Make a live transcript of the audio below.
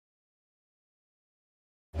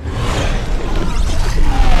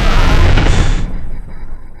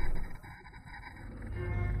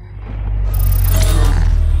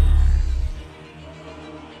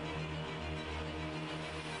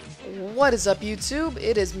What is up, YouTube?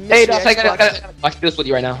 It is Mr. Hey, Doc, I Xbox. gotta watch this with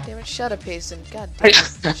you right now. Damn it, shut up, Hasten. God damn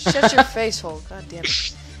it. Shut your face hole. God damn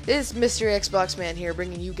it. This is Mr. Xbox Man here,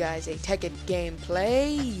 bringing you guys a Tekkit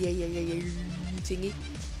gameplay. Yeah. Thingy.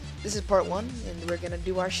 This is part 1, and we're gonna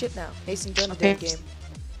do our shit now. Hasten, join the damn game.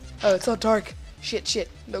 Oh, it's all dark. Shit.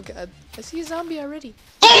 No god. I see a zombie already.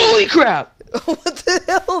 Holy crap! What the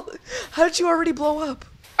hell? How did you already blow up?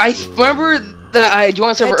 I remember that I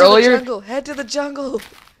joined server earlier. Head to the jungle.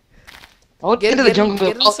 I'll get into the jungle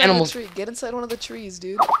with all animals. Get inside one of the trees,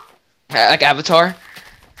 dude. Like Avatar.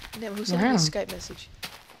 Damn, who sent me a Skype message?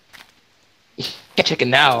 You can't check it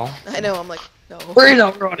now. I know, I'm like, no. We're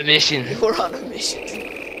on a mission. We're on a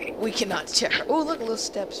mission. We cannot check her. Oh, look, little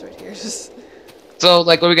steps right here. So,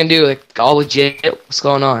 like, what are we gonna do? Like, all legit? What's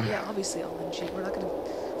going on? Yeah, obviously all legit. We're not gonna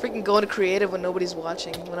freaking go into creative when nobody's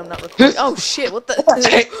watching, when I'm not recording. Oh, shit, what the?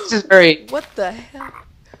 This is very... What the hell?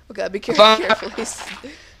 Oh, God, be careful, please.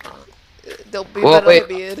 Don't be better than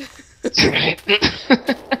me, Ed. Okay.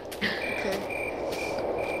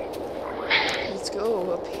 Let's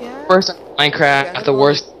go up here. First Minecraft, okay, the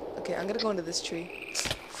worst. Okay, I'm gonna go into this tree.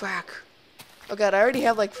 Fuck. Oh god, I already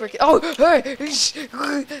have like freaking. Oh! Hey!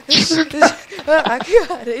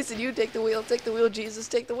 God, Hasten, you take the wheel. Take the wheel, Jesus.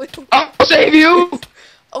 Take the wheel. I'll save you!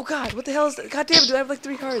 Oh god, what the hell is that? God damn it, do I have like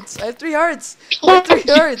 3 hearts? I have 3 hearts! I have 3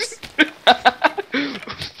 hearts!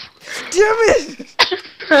 Damn it!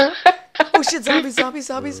 Oh shit, zombies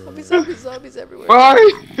everywhere. Where are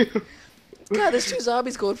you? God, there's 2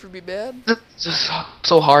 zombies going for me, man. This is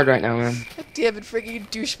so hard right now, man. God damn it, freaking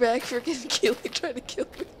douchebag, freaking trying to kill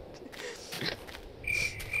me.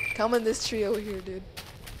 Come in this tree over here, dude.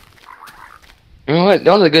 You know what?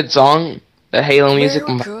 That was a good song. The Halo music.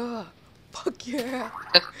 America. Fuck yeah.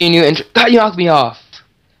 That's a new intro. God, you knocked me off.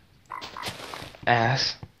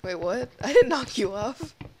 Ass. Wait, what? I didn't knock you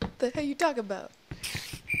off. What the hell are you talking about?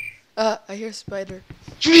 I hear a spider.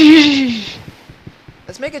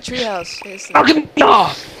 Let's make a treehouse. Knock me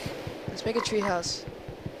off! Let's make a treehouse.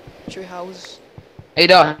 Treehouse. Hey,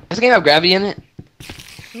 dog. Does this game have gravity in it?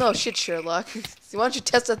 No shit, Sherlock. Why don't you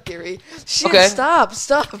test that theory? Shit, okay. Stop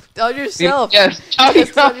on yourself. Yes,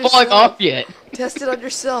 it's not falling off yet. Test it on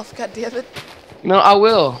yourself, god damn it. No, I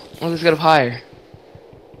will. I'll just get up higher.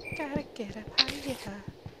 Gotta get up higher.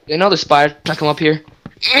 You know the spiders trying to come up here?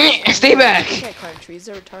 Stay back! They can't climb trees,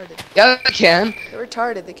 they're retarded. Yeah, I can. They're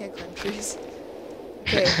retarded, they can't climb trees.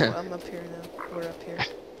 Okay, well, I'm up here now. We're up here.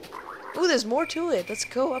 Ooh, there's more to it. Let's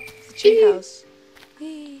go up the treehouse.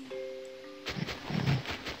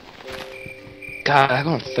 God, I'm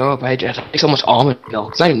gonna throw up. I drink so much almond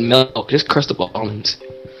milk. It's not even milk, just crushed up almonds.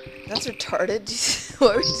 That's retarded.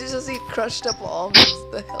 Why would you just eat crushed up almonds?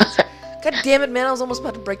 The hell? God damn it, man! I was almost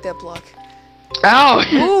about to break that block. Ow!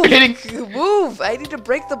 Move! Move! I need to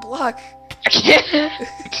break the block. I can't.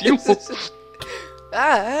 You move.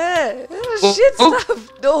 Shit! Stop!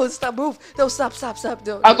 No, stop! Move! No, stop!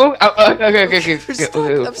 No. I'll go. Okay. We're stuck.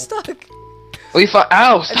 I'm stuck. We fought.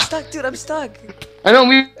 Ow! Stop. I'm stuck, dude. I'm stuck. I know,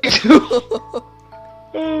 me too.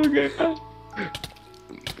 Oh god.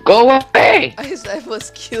 Go away! I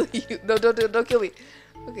must kill you. No, don't kill me.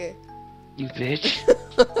 Okay. You bitch.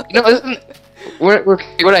 No, listen. Where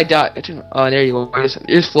did I die? Oh, there you go. You're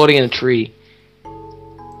just floating in a tree.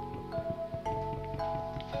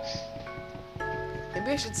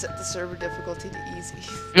 Maybe I should set the server difficulty to easy.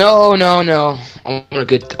 No. I'm gonna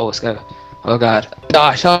good. Oh, this guy. Oh god.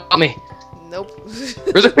 Gosh, help me. Nope.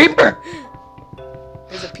 There's a creeper.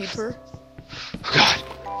 There's a peeper? Oh god.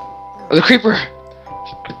 There's a creeper.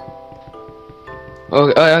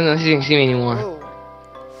 Oh, I'm not see me anymore. Whoa.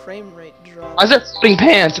 Frame rate drop. Why is there floating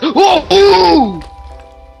pants? Whoa! Ooh!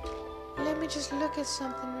 Let me just look at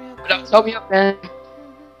something real quick. Help me up, man.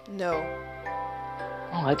 No.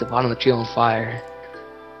 Oh, I like the bottom of the tree on fire.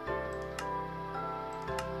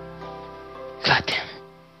 God damn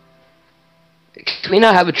it. Can we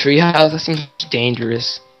not have a tree house? That seems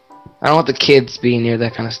dangerous. I don't want the kids being near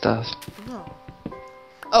that kind of stuff. No.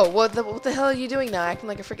 Oh, what the hell are you doing now? Acting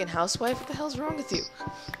like a freaking housewife? What the hell's wrong with you?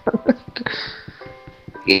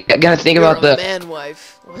 You gotta think You're about the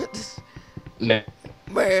man-wife. What? Man.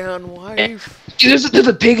 Man-wife. There's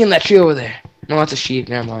a pig in that tree over there. No, that's a sheep.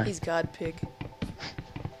 Never mind. He's God Pig.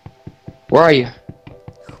 Where are you?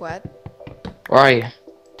 What? Where are you?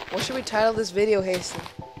 What should we title this video, Hasten?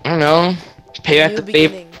 I don't know. Pay back the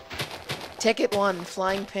favor. Tekkit 1,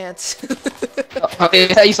 Flying Pants. Oh,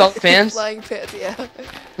 is that you saw the fans? Flying Pants, yeah.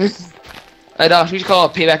 We should call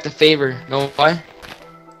it Pay Back the Favor. No, why?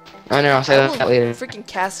 I know, I'll say that later. Freaking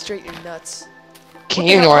castrate your nuts. Can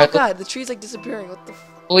you ignore it? Oh god, the tree's like disappearing. What the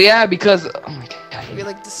f— Well, yeah, because... Oh my god. We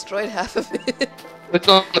like destroyed half of it. It's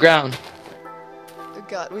on the ground.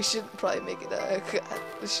 God, we should probably make it.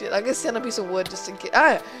 Shit, I'm gonna stand on a piece of wood just in case.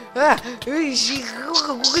 Ah!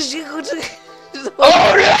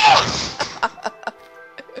 Oh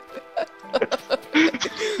no!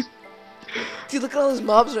 Dude, look at all those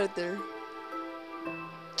mobs right there.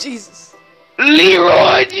 Jesus.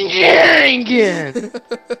 Leroy Jenkins!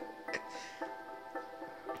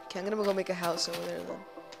 Okay, I'm gonna go make a house over there then.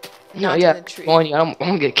 No, Not yeah, in a tree. I'm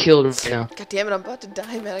gonna get killed right now. God damn it, I'm about to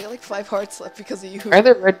die, man. I got like 5 hearts left because of you. Are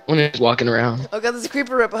there red ones walking around? Oh god, there's a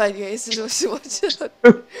creeper right behind you, Ace. Watch out.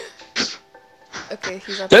 Okay,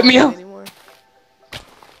 he's not Let me following out. anymore.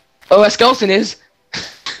 Oh, that skeleton is.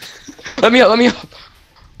 Let me up, let me up.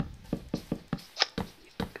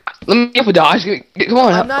 Let me up a dodge. Come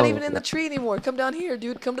on. I'm not even in the tree anymore. Come down here,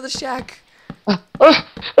 dude. Come to the shack. I'm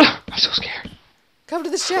so scared. Come to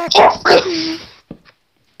the shack.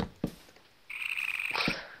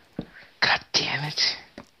 God damn it.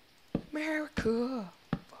 America.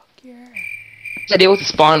 Fuck yeah. I deal with the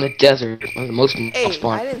spawn in the desert. One of the most Hey,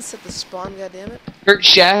 spawn. I didn't set the spawn, goddammit. Dirt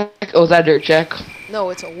shack? Oh, is that a dirt shack? No,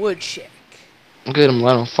 it's a wood shack. Good, I'm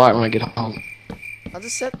lighting on fire when I get home. I'll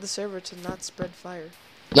just set the server to not spread fire.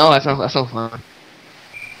 No, that's not fun.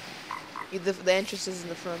 The entrance is in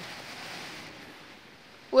the front.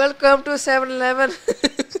 Welcome to 7-Eleven.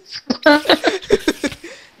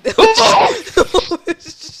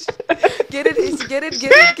 Get it, Ace, get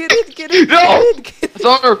it. No! It's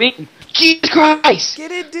on a ravine. Jesus Christ!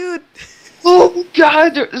 Get it, dude. Oh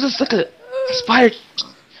God, there's just like a spider.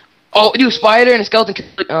 Oh, dude, spider and a skeleton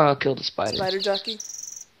killed the spider. Spider jockey.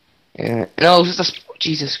 Yeah. No, it's just a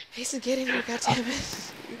Jesus. Ace, get in here,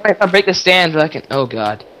 goddammit. If I break the stand, I can. Oh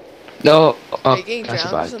God. No. Are Oh, you getting I drowned or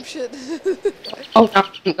survived. some shit? Oh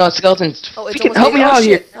no, skeletons. Oh, it's Freaking almost help me out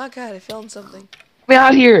here. Oh god, I fell in something. Help me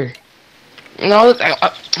out here. No, look, I'm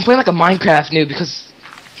playing like a Minecraft noob because.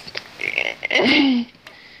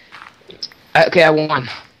 Okay, I won.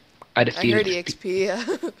 I I defeated. heard EXP, yeah.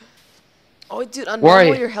 Oh, dude, on Where are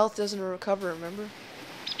normal you? your health doesn't recover, remember?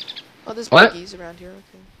 Oh, there's What? piggies around here,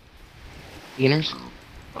 okay. Beginners.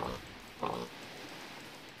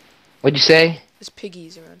 What'd you say? There's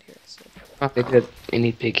piggies around here, so. Okay, good. We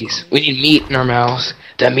need piggies. We need meat in our mouths.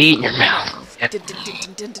 The meat in your mouth. The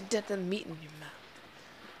meat in your mouth.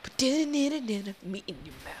 Meat in your mouth. Meat in your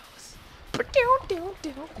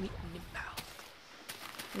mouth.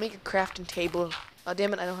 Make a crafting table. Oh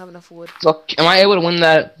damn it, I don't have enough wood. So, am I able to win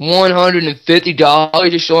that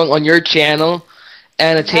 $150 you're showing on your channel? Have a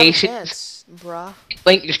Annotation. chance, brah.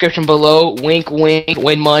 Link description below. Wink, wink.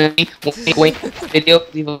 Win money. Wink, wink. Video.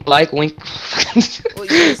 Leave a like. Wink. Well,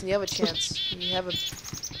 listen, you have a chance. You have a.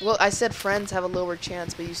 Well, I said friends have a lower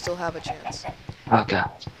chance, but you still have a chance. Oh God.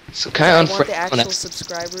 So can I I want the unfriend actual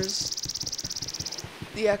subscribers.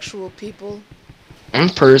 The actual people. one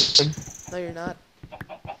person? No, you're not.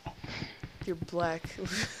 You're black.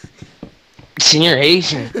 Senior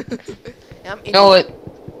Asian. Yeah, I'm You know what?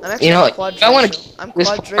 I'm actually You know what? quadracial. I wanna I'm this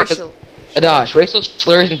quadracial. Adash, racial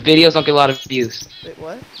slurs in videos don't get a lot of views. Wait,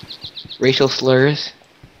 what? Racial slurs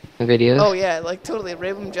in videos. Oh yeah, like totally.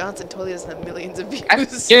 Raymond Johnson totally doesn't have millions of views.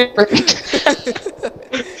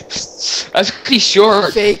 That's pretty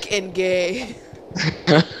short. Fake and gay.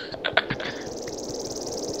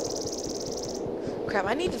 Crap,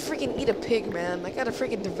 I need to freaking eat a pig, man. I gotta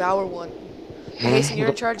freaking devour one. Mason, you're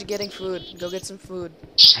in charge of getting food. Go get some food.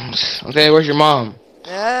 Okay, where's your mom?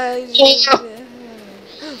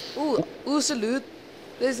 Ooh, salute.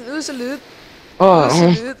 There's an ooh, salute. Oh,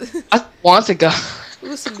 Salute. Wasika.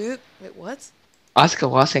 Ooh, salute. Wait, what? Asuka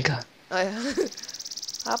Wasika. Oh, yeah.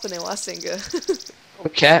 Happening, Wasinga.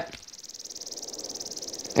 Cat.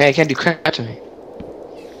 Yeah, you can't do crap to me.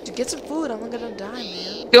 Dude, get some food. I'm not gonna die,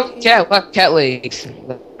 man. Don't cat. What cat legs?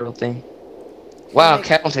 That real thing. Wow, Like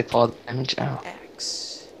cat don't take fall damage. Ow.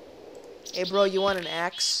 axe. Hey, bro, you want an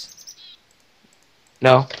axe?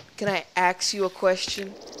 No. Can I ask you a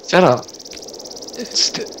question? Shut up.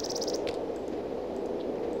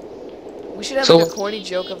 We should have So- like a corny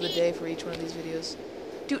joke of the day for each one of these videos.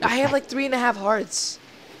 Dude, I have like 3.5 hearts.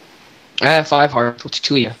 I have 5 hearts. What's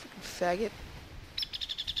 2 of you? Faggot.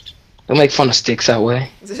 Don't make fun of sticks that way.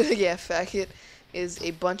 Yeah, faggot is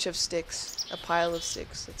a bunch of sticks. A pile of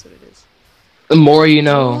sticks. That's what it is. The more you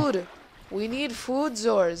know. Food. We need food,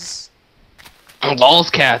 Zors. Balls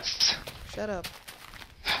cats. Shut up.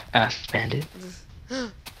 Ass bandit.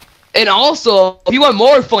 And also, if you want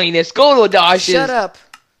more funniness, go to Adash's. Shut up.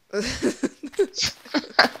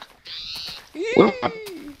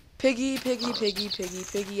 Piggy, piggy, piggy, piggy,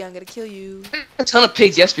 piggy, I'm gonna kill you. A ton of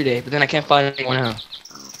pigs yesterday, but then I can't find anyone else.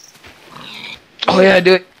 Oh yeah,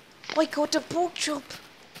 do it. I got a pork chop.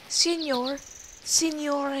 Senor,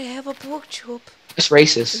 I have a pork chop. It's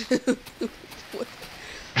racist. What?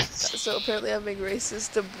 So apparently I'm being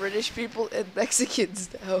racist to British people and Mexicans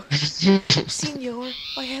now. Senor,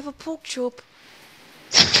 I have a pork chop.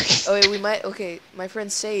 Oh wait, we might. Okay, my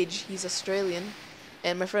friend Sage, he's Australian,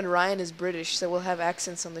 and my friend Ryan is British, so we'll have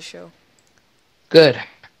accents on the show. Good.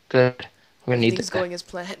 Good. We're gonna need Everything's that. going as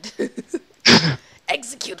planned.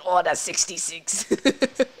 Execute Order 66.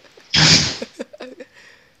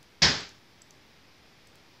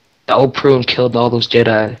 The old prune killed all those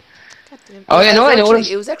Jedi. Oh yeah, no, I know.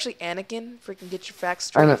 It was actually Anakin. Freaking get your facts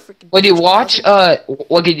straight. When you watch,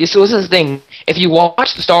 okay, so what's this thing? If you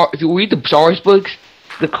read the Star Wars books,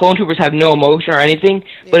 the clone troopers have no emotion or anything.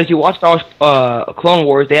 Yeah. But if you watch Star Wars, Clone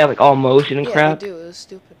Wars, they have like all emotion and crap. Yeah, they do. It was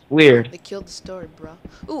stupid. Weird. They killed the story, bro.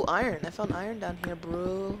 Ooh, iron. I found iron down here,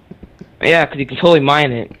 bro. Yeah, because you can totally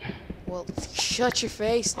mine it. Well, shut your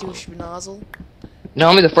face, douche nozzle. No,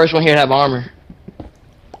 I'm the first one here to have armor.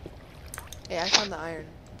 Yeah, I found the iron.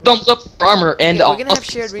 Thumbs up for armor and we're gonna have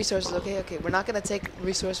shared resources, okay? We're not gonna take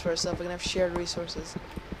resource for ourselves. We're gonna have shared resources.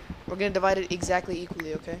 We're gonna divide it exactly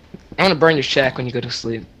equally, okay? I'm gonna burn your shack when you go to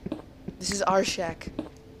sleep. This is our shack.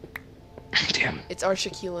 Damn. It's our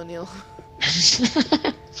Shaquille O'Neal.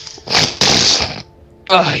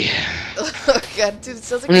 Oh yeah. Oh god, dude, it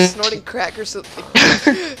sounds like you're snorting crack or something.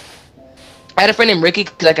 I had a friend named Ricky,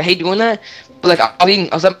 like I hate doing that, but like I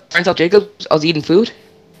was at my friend's house, Jacob's, I was eating food.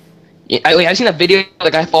 Yeah, I've seen that video of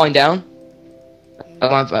the guy falling down.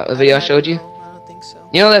 The video I showed you. I don't think so.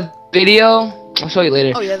 You know that video? I'll show you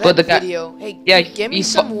later. Oh yeah, that but the video. Guy, hey, yeah, give me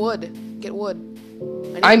some wood. Get wood.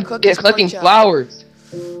 I'm collecting flowers.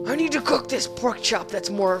 I need to cook this pork chop. That's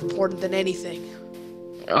more important than anything.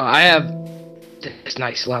 Oh, I have this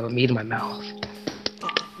nice slab of meat in my mouth.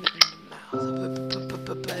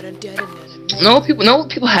 No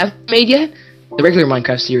people have made yet the regular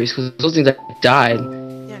Minecraft series because those things that died.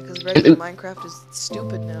 Yeah, because regular Minecraft is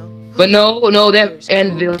stupid now. But no, they have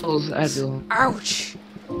anvils. Ouch!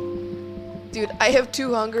 Dude, I have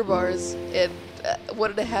 2 hunger bars and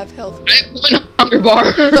 1.5 health. I have 1 hunger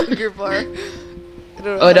bar. Hunger bar. I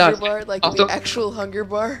don't know, hunger bar, like the actual hunger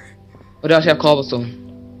bar. Oh, does have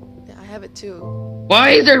cobblestone? Yeah, I have it too.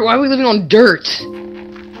 Why are we living on dirt?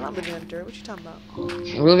 I'm not living on dirt. What you talking about?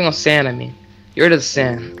 We're living on sand. I mean, you're rid of the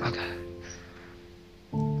sand. Okay.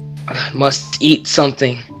 I must eat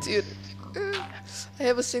something. Dude, I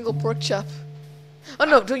have a single pork chop. Oh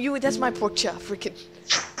no, don't you? That's my pork chop. Freaking!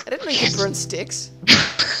 I didn't know you could burn sticks.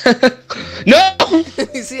 No!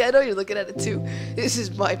 You see, I know you're looking at it too. This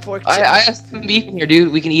is my pork chop. I have some beef in here,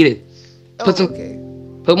 dude. We can eat it. Okay.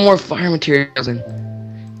 Put more fire materials in.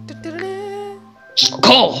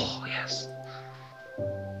 Coal! Yes.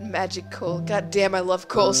 Magic coal. God damn, I love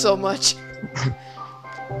coal so much.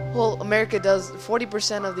 Well, America does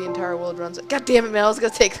 40% of the entire world runs. God damn it, man! I was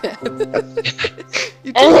gonna take that.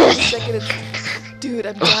 You took it a second. Dude,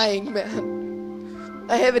 I'm dying, man.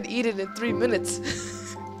 I haven't eaten in 3 minutes.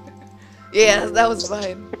 Yeah, that was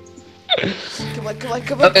fine. Come on,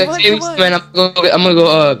 Man, I'm gonna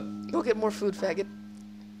go. Go get more food, faggot.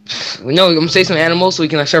 No, I'm gonna save some animals so we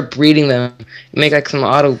can like start breeding them. Make like some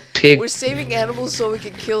auto pig. We're saving animals so we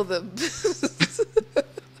can kill them.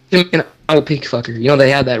 An auto pig fucker. You know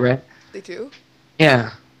they have that, right? They do?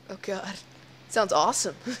 Yeah. Oh god. Sounds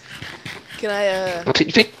awesome. Can I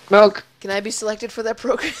Pig milk. Can I be selected for that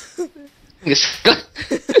program? Wait,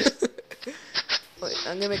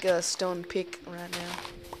 I'm gonna make a stone pick right now.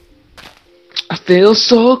 I feel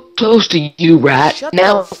so close to you right Shut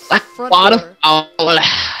now. The front Waterfall.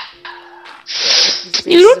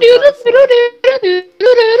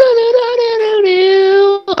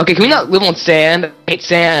 Okay, can we not live on sand? I hate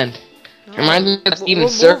sand. No, Reminds me of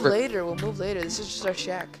Steven's server. We'll move later. This is just our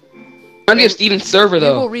shack. Reminds me of Steven's server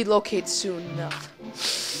though. We will relocate soon enough.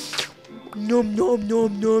 Nom nom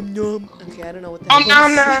nom nom nom. Okay, I don't know what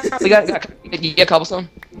that is. We got you cobblestone?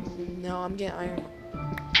 No, I'm getting iron.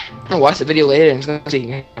 I'm gonna watch the video later and it's gonna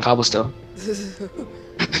see cobblestone.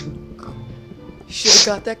 Should've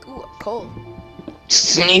got that coal.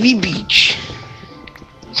 Navy Beach.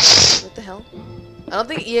 What the hell? I don't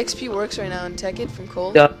think EXP works right now in Tekkit from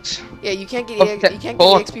coal. Does. Yeah, you can't get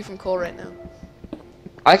EXP from coal right now.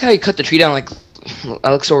 I like how you cut the tree down like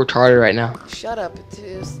I look so retarded right now. Shut up.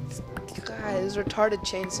 It was a retarded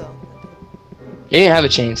chainsaw. You didn't have a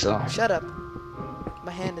chainsaw. Shut up.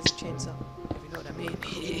 My hand is a chainsaw. If you know what I mean.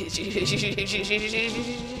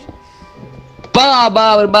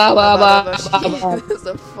 That's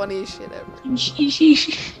the funniest shit ever.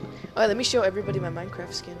 Alright, let me show everybody my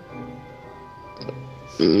Minecraft skin.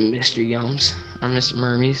 Mr. Yums or Mr.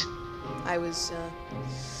 Mermies. I was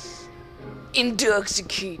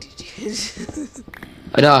intoxicated.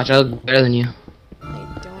 I look better than you.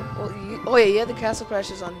 Oh yeah, yeah, the Castle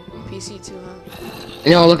Crashers on PC too, huh?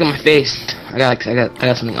 You know, look at my face. I got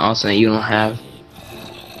something awesome that you don't have.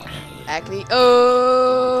 Acne. I'm not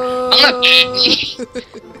Oh.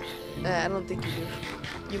 I don't think you do.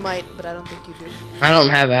 You might, but I don't think you do. I don't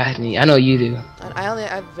have acne. I know you do. I only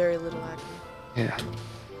have very little acne. Yeah.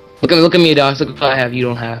 Look at me, Doc. Look what I have. You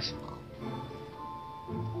don't have.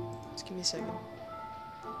 Just give me a second.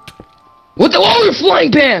 What the? Oh, your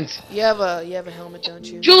flying pants! You have a helmet, don't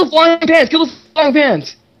you? Kill the flying pants! Kill the flying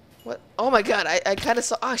pants! What? Oh my god! I kind of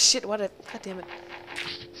saw. Oh shit! What? God damn it!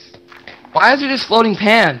 Why is there just floating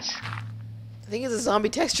pants? I think it's a zombie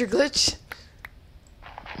texture glitch.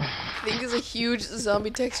 I think it's a huge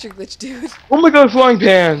zombie texture glitch, dude. Oh my god, flying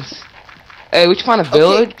pants! Hey, we should find a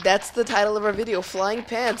village. Okay, that's the title of our video, Flying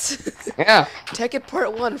Pants. Yeah. Tekkit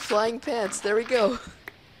Part 1, Flying Pants. There we go.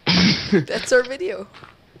 That's our video.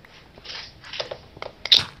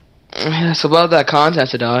 Yeah, so about that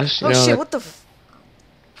contest, Adosh. Oh shit, what the f...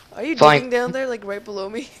 Are you Flying... digging down there, like, right below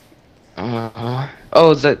me?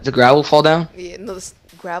 Oh, the gravel fall down? Yeah, no, this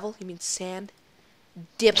gravel? You mean sand?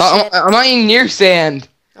 Dipshit. I'm not even near sand.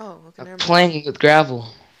 Oh, okay, never mind. Playing with gravel.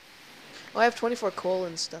 Oh, I have 24 coal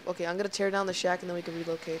and stuff. Okay, I'm gonna tear down the shack and then we can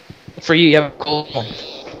relocate. For you have coal.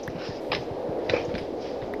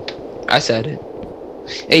 I said it.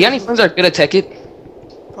 Hey, you got any friends that are good at Tekkit?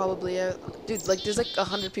 Probably, yeah. Dude, like, there's like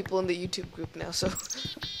 100 people in the YouTube group now, so...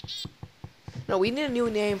 No, we need a new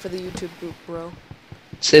name for the YouTube group, bro.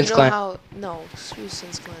 Since you know Clan. how... No, screw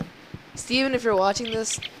Since Clan. Steven, if you're watching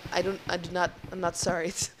this, I'm not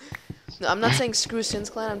sorry. No, I'm not saying screw Since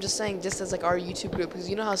Clan, I'm just saying just as like our YouTube group, because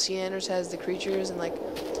you know how Cianers has the creatures and like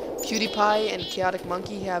PewDiePie and Chaotic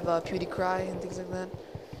Monkey have PewDieCry and things like that.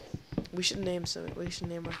 We should name something. We should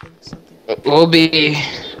name our thing something. We'll be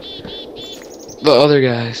the other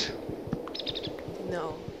guys.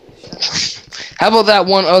 No. Shut up. How about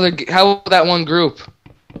that one group?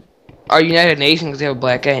 Our United Nation, because they have a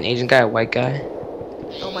black guy, an Asian guy, a white guy.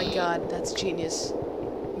 Oh my god, that's genius.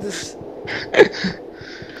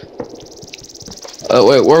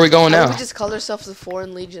 Wait, where are we going now? We just call ourselves the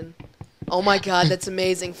Foreign Legion. Oh my god, that's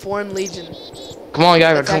amazing. Foreign Legion. Come on, you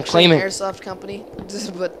gotta come actually claim an it. Airsoft company,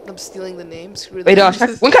 but I'm stealing the name. Screw Hey, that.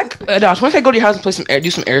 Dosh, when can I go to your house and play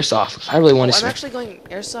do some airsoft? I really want to. I'm actually going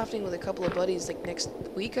airsofting with a couple of buddies like next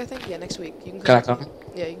week, I think. Yeah, next week. You can Can I come. come?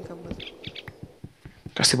 Yeah, you can come with.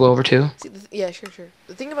 Can I sleep over too? See, yeah, sure.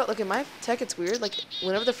 The thing about, look, in my tech, it's weird. Like,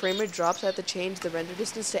 whenever the frame rate drops, I have to change the render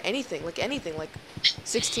distance to anything, like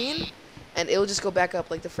 16, and it'll just go back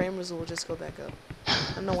up. Like, the frame rate will just go back up.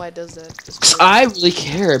 I don't know why it does that. I really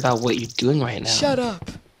care about what you're doing right now. Shut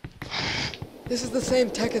up. This is the same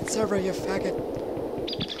Tekkit server, you faggot.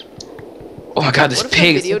 Oh my god, this what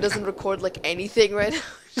pig. If the video doesn't record like anything right now?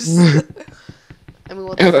 I mean,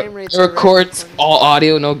 well, the frame rate's it records all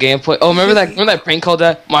audio, no gameplay. Oh, remember that prank called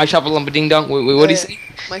that? My shop lumba ding dong. Wait, what do you say?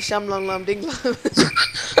 My sham lam lam ding lam.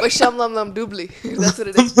 My sham lam lam doobly. That's what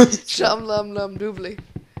it is. Sham lam lam doobly.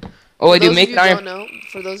 Oh, I do make an iron.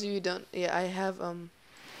 For those of you who don't, yeah, I have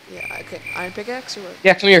yeah, okay, iron pickaxe or what?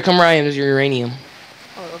 Yeah, come here, come where I am. There's your uranium.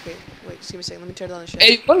 Oh, okay. Wait, just give me a second. Let me tear down the shed.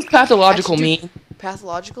 Hey, what does pathological mean?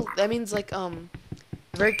 Pathological? That means like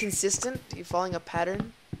very consistent. You're following a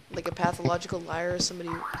pattern. Like a pathological liar or somebody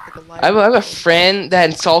like a liar. I have a friend that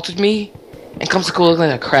insulted me and comes to school looking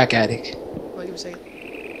like a crack addict. Wait, give me a second.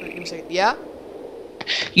 Wait, give me a second. Yeah?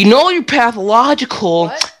 You know you're pathological.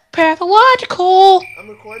 What? Pathological. I'm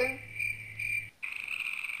recording.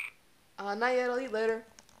 Not yet. I'll eat later.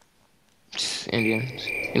 Indians.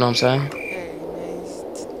 You know what I'm saying? Hey,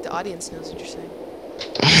 man, the audience knows what you're saying.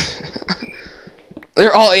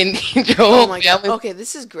 They're all Indian. Oh my god. Okay,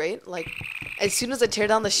 this is great. Like, as soon as I tear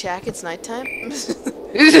down the shack, it's nighttime.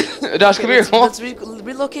 Josh, come here. Let's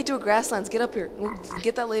relocate to a grasslands. Get up here. We'll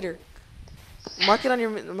get that later. Mark it on your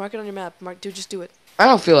map. Dude, just do it. I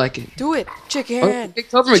don't feel like it. Do it. Chicken.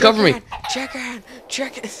 Oh, cover me. Chicken.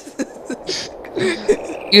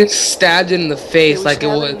 You stabbed it in the face like it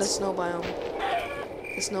was. In the snow biome.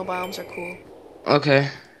 The snow biomes are cool. Okay,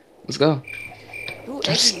 let's go. Ooh,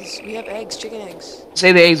 eggies. We have eggs. Chicken eggs.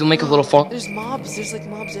 Say the eggs will make a little farm. There's mobs. There's like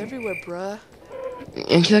mobs everywhere, bruh.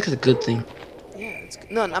 And that's a good thing. Yeah, it's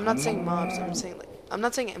good. No, I'm not saying mobs. I'm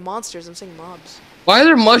not saying monsters. I'm saying mobs. Why are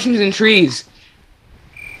there mushrooms in trees?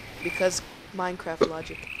 Because Minecraft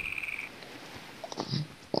logic.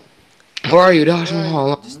 Where are you, Josh?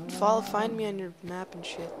 Just find me on your map and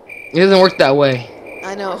shit. It doesn't work that way.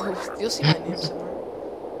 I know. You'll see my name somewhere.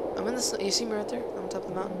 I'm in the. You see me right there? I'm on top of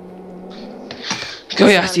the mountain. Go,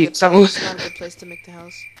 yeah, I see. It's not a good place to make the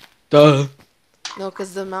house. Duh. No,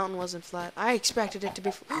 because the mountain wasn't flat. I expected it to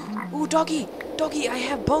be. Ooh, doggy! Doggy, I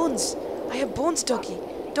have bones! I have bones, doggy!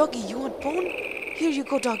 Doggy, you want bone? Here you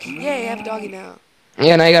go, doggy. Yeah, I have a doggy now.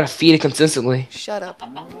 Yeah, now you gotta feed it consistently. Shut up.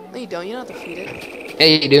 No, you don't. You don't have to feed it. Yeah,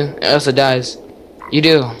 you do. Or else it dies. You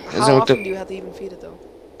do. How often do you have to even feed it, though?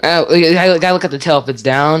 You gotta look at the tail. If it's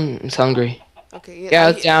down, it's hungry. Okay, yeah,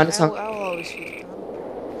 it's down. It's hungry. I'll always feed it.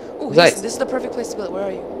 Ooh, Like, this is the perfect place to build it. Where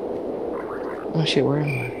are you? Oh shit, where am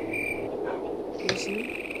I? Can you see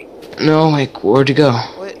me? No, like, where'd you go?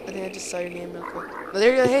 Wait, I think I just saw your name real quick. Oh,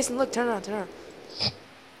 there you go, Hasten. Look, turn around, turn around.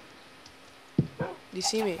 Do you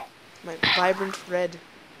see me? My vibrant red.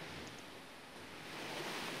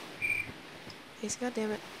 Hasten,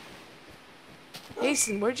 goddammit.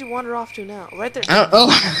 Hasten, where'd you wander off to now? Right there. I don't know.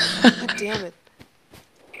 God damn it.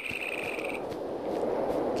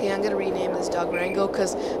 Okay, I'm gonna rename this dog Rango,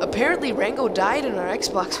 because apparently Rango died in our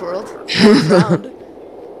Xbox world. Found.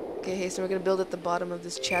 Okay, Hasten, we're gonna build at the bottom of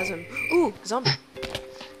this chasm. Ooh, zombie.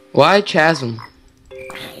 Why chasm?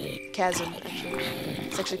 Chasm, actually.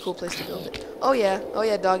 It's actually a cool place to build it. Oh yeah,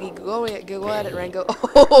 doggy, go at it, Rango.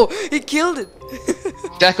 Oh, he killed it.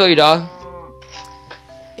 Did I kill your dog?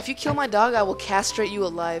 If you kill my dog, I will castrate you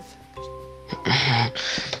alive.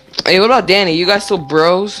 Hey, what about Danny? You guys still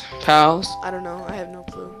bros? Pals? I don't know, I have no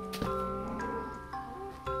clue.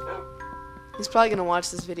 He's probably gonna watch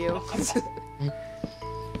this video.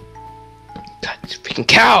 God, these freaking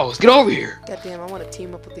cows! Get over here! God damn, I want to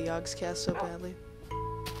team up with the Yogs cast so badly.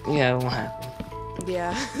 Yeah, it won't happen.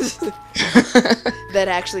 Yeah. That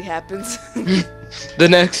actually happens. The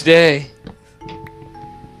next day.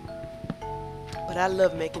 But I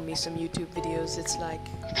love making me some YouTube videos. It's like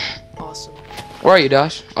awesome. Where are you,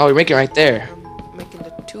 Dosh? Oh, you're making it right there. I'm making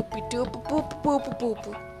the toopy doop boop boop boop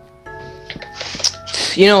boop.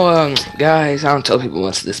 You know, guys, I don't tell people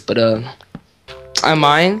much of this, but I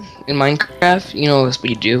mine in Minecraft. You know, that's what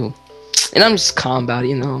you do, and I'm just calm about it.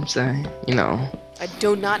 You know what I'm saying? You know. I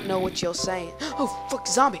do not know what you're saying. Oh fuck,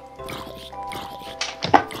 zombie!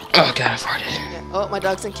 Oh god, I farted. Yeah. Oh, my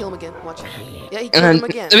dog's gonna kill him again. Watch it. Yeah, he And killed then him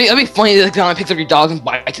again. it'd be funny that the guy picks up your dog and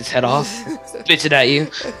bites its head off, spits it at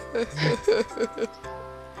you, and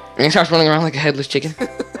he starts running around like a headless chicken.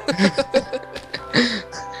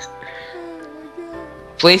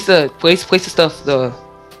 Place the stuff, the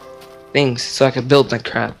things, so I can build my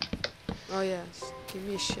crap. Oh yeah, just give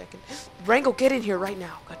me a second. Rango, get in here right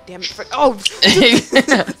now. God damn it! Oh.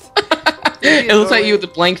 It looks like you with a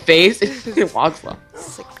blank face. It walks up.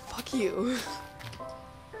 It's like, fuck you.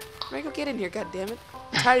 Rango, get in here, god damn it.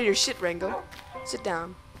 I'm tired of your shit, Rango. Sit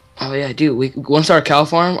down. Oh yeah, dude. We want to start a cow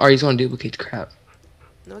farm, or are you going to duplicate the crap?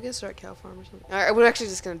 No, we're gonna start a cow farm or something. Alright, we're actually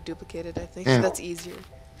just gonna duplicate it, I think. Yeah. That's easier.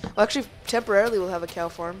 Well, actually, temporarily we'll have a cow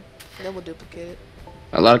farm, and then we'll duplicate it.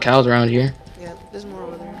 A lot of cows around here. Yeah, there's more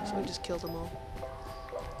over there, so we just killed them all.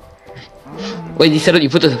 Wait, you said you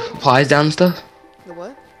put the supplies down and stuff? The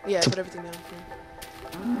what? Yeah, I put everything down here.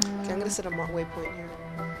 Okay, I'm gonna set a waypoint here.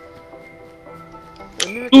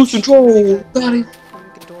 Lose control, Let me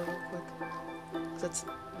make a door real quick. 'Cause that's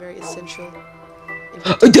very essential. You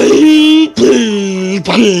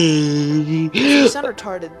sound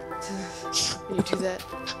retarded when you do that.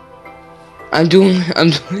 I'm doing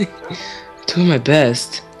my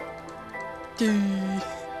best.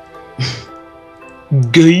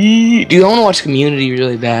 Gay. Dude, I want to watch Community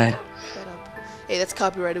really bad. Shut up. Hey, that's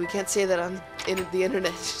copyrighted. We can't say that on the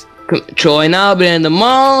internet. Troy now, but in the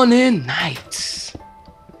morning nights.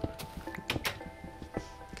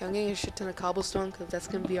 Okay, I'm getting a shit ton of cobblestone because that's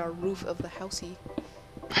gonna be our roof of the housey.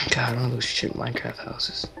 God, I don't know those shit Minecraft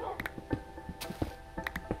houses.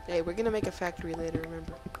 Hey, we're gonna make a factory later.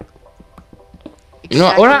 Remember? You know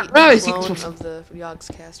what? Clone of the Yogs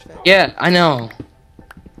cast factory. Yeah, I know.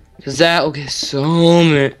 Cause that will get so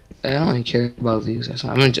many. I don't really care about views. I'm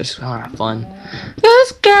gonna just wanna have fun.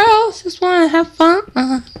 Those girls just wanna have fun.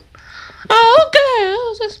 Oh,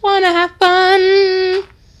 girls just wanna have fun.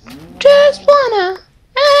 Just wanna.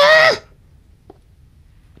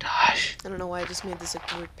 Gosh. I don't know why I just made this like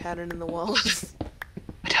weird pattern in the walls.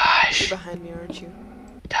 Gosh. You're behind me, aren't you?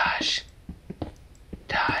 Gosh.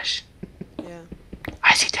 Gosh. Yeah.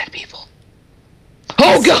 I see dead people.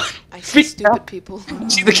 Oh god! I see stupid people.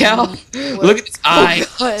 See the cow? What? Look at its eye.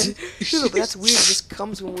 Oh god. No, but that's weird. It just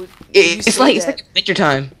comes when we. It's like Adventure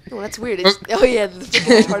Time. No, that's weird. It's, oh yeah, the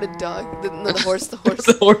freaking retarded dog. No, the horse. The horse.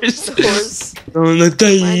 The horse. The horse. Reminds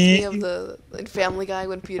me of the in Family Guy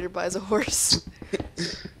when Peter buys a horse.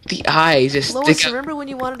 The eyes just Lois, stick out. remember when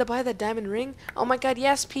you wanted to buy that diamond ring? Oh my god,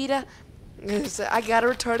 yes, Peter. I got a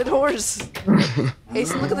retarded horse. Hey,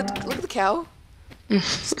 so look at the cow.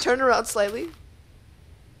 Just turn around slightly.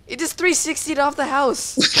 It just 360'd off the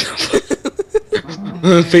house.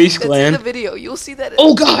 Face That's in clan. the video. You'll see that.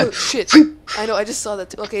 Oh god! Oh, shit. I know, I just saw that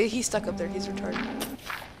too. Okay, he's stuck up there. He's retarded.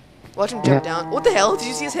 Watch him jump down. What the hell? Did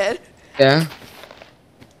you see his head? Yeah.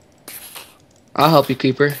 I'll help you,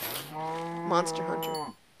 Creeper. Monster Hunter.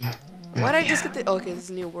 Why'd I just get the... Oh, okay, this is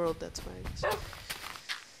a new world. That's why.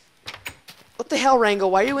 What the hell, Rango?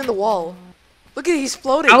 Why are you in the wall? Look at he's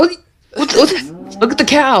floating. Look at the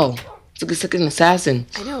cow. It's like an assassin.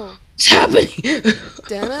 I know. What's happening?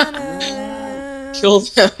 Kill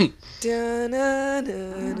them.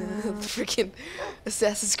 Freaking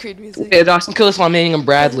Assassin's Creed music. Okay, Doc, kill this while I'm naming him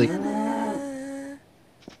Bradley.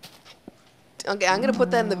 Okay, I'm gonna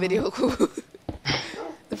put that in the video.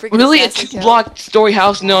 The freaking Really? A assassin cow. 2-block story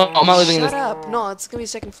house? No, I'm not living in this. Shut up. No, it's gonna be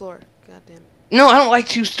second floor. God damn. No, I don't like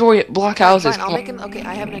 2-story block houses. Fine, I'll make an... Okay,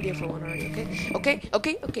 I have an idea for one already, okay?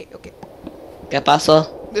 Okay. ¿Qué pasó?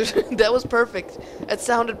 That was perfect. That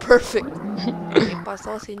sounded perfect. ¿Qué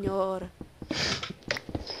pasó, señor?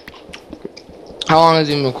 How long has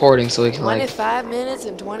he been recording so we can like... 25 minutes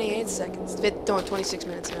and 28 seconds. 26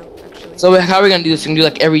 minutes now, actually. So how are we gonna do this? We can do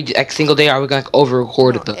like every single day, or are we gonna like,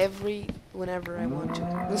 over-record it though? Whenever I want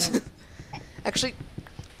to. Actually,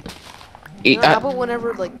 How how about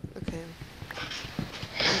whenever, like, okay.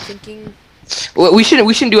 I'm thinking... Well, we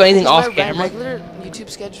shouldn't do anything off My camera. regular YouTube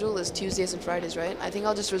schedule is Tuesdays and Fridays, right? I think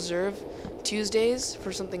I'll just reserve Tuesdays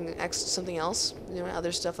for something else, you know,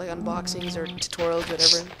 other stuff like unboxings or tutorials,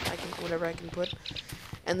 whatever I can put.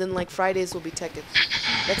 And then like Fridays will be Tekkit.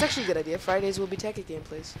 That's actually a good idea. Fridays will be Tekkit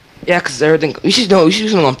gameplays. Yeah, cause everything we should do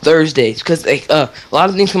them on Thursdays, cause like a lot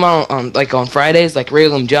of things come out on like on Fridays, like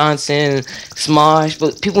Raylan Johnson, Smosh,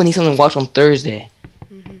 but people need something to watch on Thursday.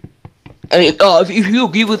 I mean, if you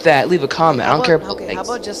agree with that, leave a comment. I don't care about how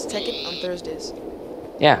about just Tekkit on Thursdays?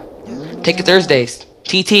 Yeah. Tekkit Thursdays.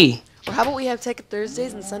 TT. Or how about we have Tekkit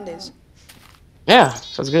Thursdays and Sundays? Yeah,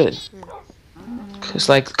 sounds good. Cause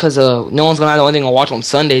no one's gonna have anything to watch on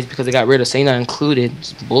Sundays because they got rid of Say Not Included.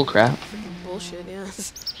 It's bullcrap. Bullshit, yeah.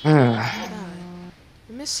 I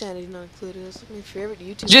miss Sanity Not Included. It's like my favorite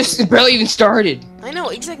YouTube. Just barely even started. I know,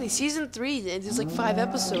 exactly. Season 3, there's like 5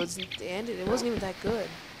 episodes, and it wasn't even that good.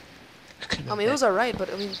 I mean, it was alright,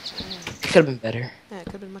 but I mean... It could have been better. Yeah, it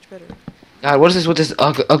could have been much better. God, what is this with this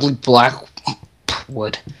ugly black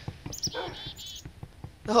wood?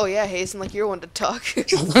 Oh yeah, Hazen, like you're one to talk.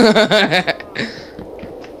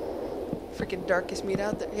 Freaking darkest meat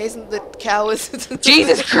out there. Hazen, the cow is...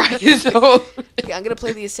 Jesus Christ! Okay, I'm gonna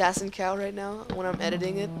play the assassin cow right now when I'm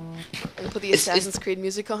editing it. I'm gonna put the Assassin's Creed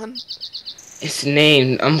music on. His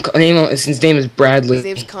name is Bradley. His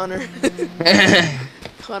name's Connor.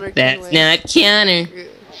 Connor That's Conway. not Connor. For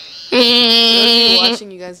those of you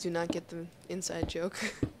watching, you guys do not get the inside joke.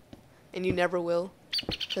 And you never will.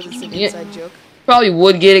 Because it's an inside joke. Probably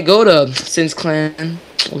would get it. Go to Sin's Clan.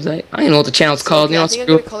 What was that? I don't even know what the channel's called. Okay, You know, I think I'm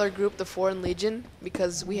gonna color group the Foreign Legion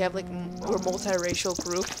because we have like we're a multiracial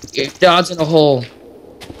group. Dodge in a hole.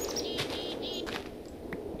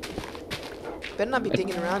 Better not be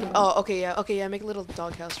digging around him. Oh, okay, yeah. Make a little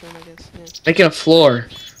doghouse room, I guess. Yeah. Making a floor.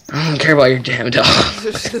 I don't care about your damn dog.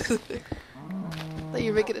 Thought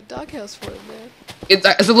you were making a doghouse for him, man.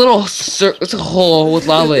 It's a little it's a hole with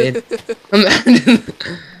lava in it. Imagine.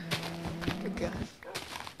 Oh god.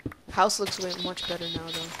 House looks way much better now,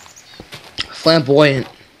 though. Flamboyant.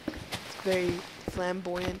 It's very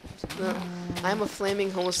flamboyant. No, I'm a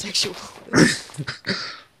flaming homosexual.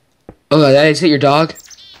 Oh, that I hit your dog?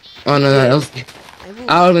 Oh no, that was.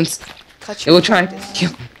 I would have been. Cut It you. will try to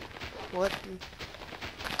kill. What?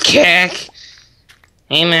 Kick.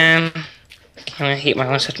 Hey man. I hate my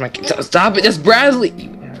touch my. Stop it! That's Bradley.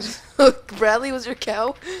 Bradley was your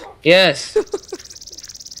cow? Yes.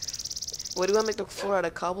 What do you want to make the floor out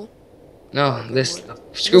of cobble? No, this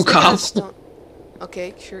screw Just make it out cobble. of stone.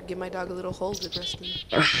 Okay, sure. Give my dog a little hole to rest in.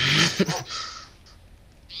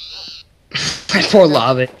 I pour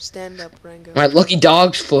lava. Stand up, Rango. My lucky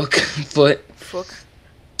dog's foot. Fuck.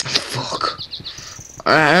 Fuck.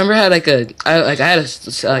 I remember I had I had a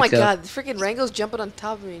Oh my god, the freaking Rango's jumping on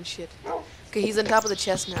top of me and shit. Okay, he's on top of the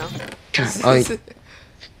chest now. Oh,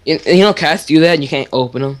 you know cats do that and you can't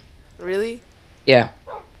open them. Really? Yeah.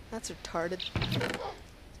 That's retarded.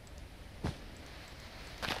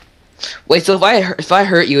 Wait, so if I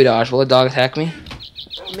hurt you, Dodge, will the dog attack me?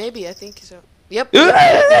 Maybe, I think so. Yep.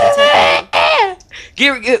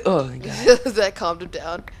 Get oh my god. That calmed him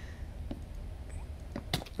down.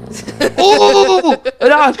 Oh!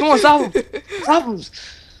 Dodge, come on, stop him! Stop him!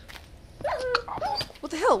 What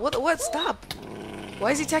the hell? What? Stop! Why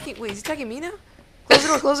is he attacking? Wait, is he attacking me now? Close the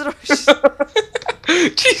door, close the door.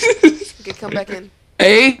 Jesus! Okay, come back in.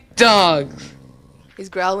 Hey, dog! He's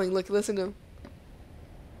growling. Look, listen to him.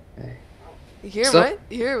 You hear him, Sup? right?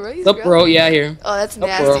 You hear him, right? He's Sup, bro? growling. Yeah, I hear him. Oh, that's Sup,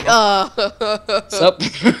 nasty. bro? Oh. Sup?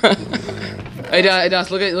 Hey,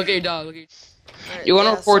 Das, look at your dog. Look at your... Alright, You wanna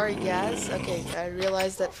yeah, record? sorry guys. Okay, I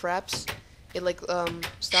realized that Fraps, it like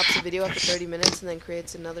stops the video after 30 minutes and then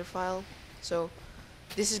creates another file. So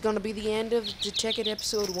this is gonna be the end of the Tekkit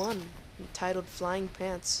episode 1, entitled Flying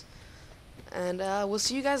Pants. And we'll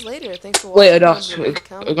see you guys later. Thanks for watching. Wait, Das, Remember to we're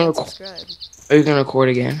comment gonna and subscribe. Are you gonna record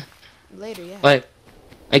again? Later, yeah.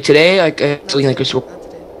 Like today? Like Not so we can like today, just not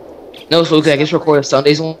today. no. So okay, I guess Stop record a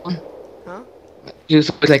Sundays one. Huh?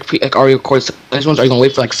 Just like are you record Sundays ones? Or are you gonna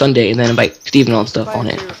wait for like Sunday and then invite Steven and stuff on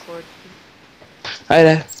Probably it? pre-record. Alright,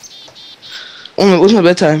 Dad. What's my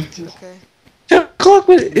bedtime? Okay. 10 o'clock.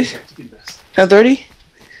 10:30.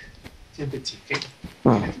 10:15.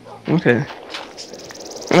 Oh, okay.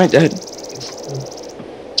 Alright, Dad.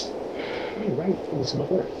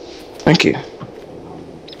 Thank you.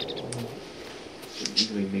 It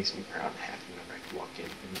really makes me proud and happy whenever I walk in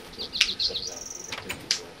and do stuff out.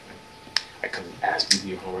 I come and ask you to do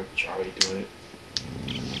your homework, but you're already doing it.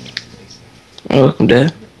 Welcome,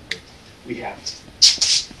 Dad. We have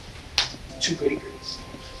 2 grade grades.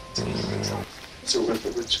 So we're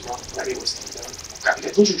tomorrow Friday. What's done?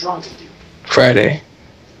 What's your drawing to do? Friday.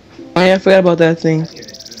 Oh yeah, I forgot about that thing.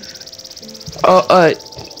 Oh,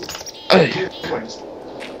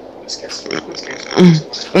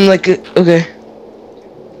 I'm like, okay.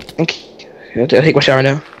 Thank you. I'll take my shower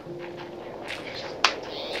now.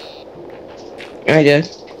 Alright, Dad.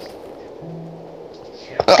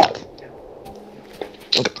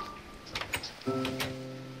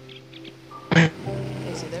 Okay.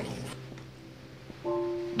 Is he there?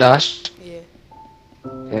 Dash. Yeah.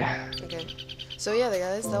 Yeah. Okay. So yeah,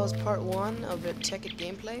 guys, that was part 1 of the Tekkit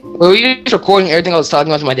gameplay. Were you just recording everything I was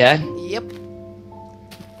talking about to my dad? Yep.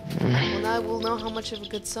 Well, now we'll know how much of a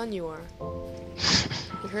good son you are.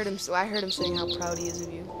 I heard him saying how proud he is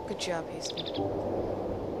of you. Good job, Hasten.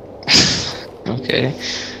 Okay. I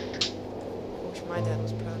wish my dad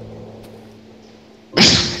was proud of me.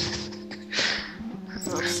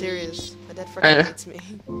 No, I'm serious. My dad fucking hates me.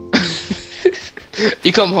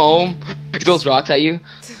 You come home, he throws rocks at you.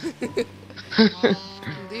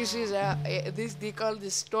 This is they call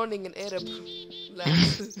this stoning in Arab.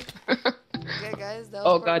 Okay, guys, that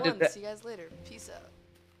was part 1. See you guys later. Peace out.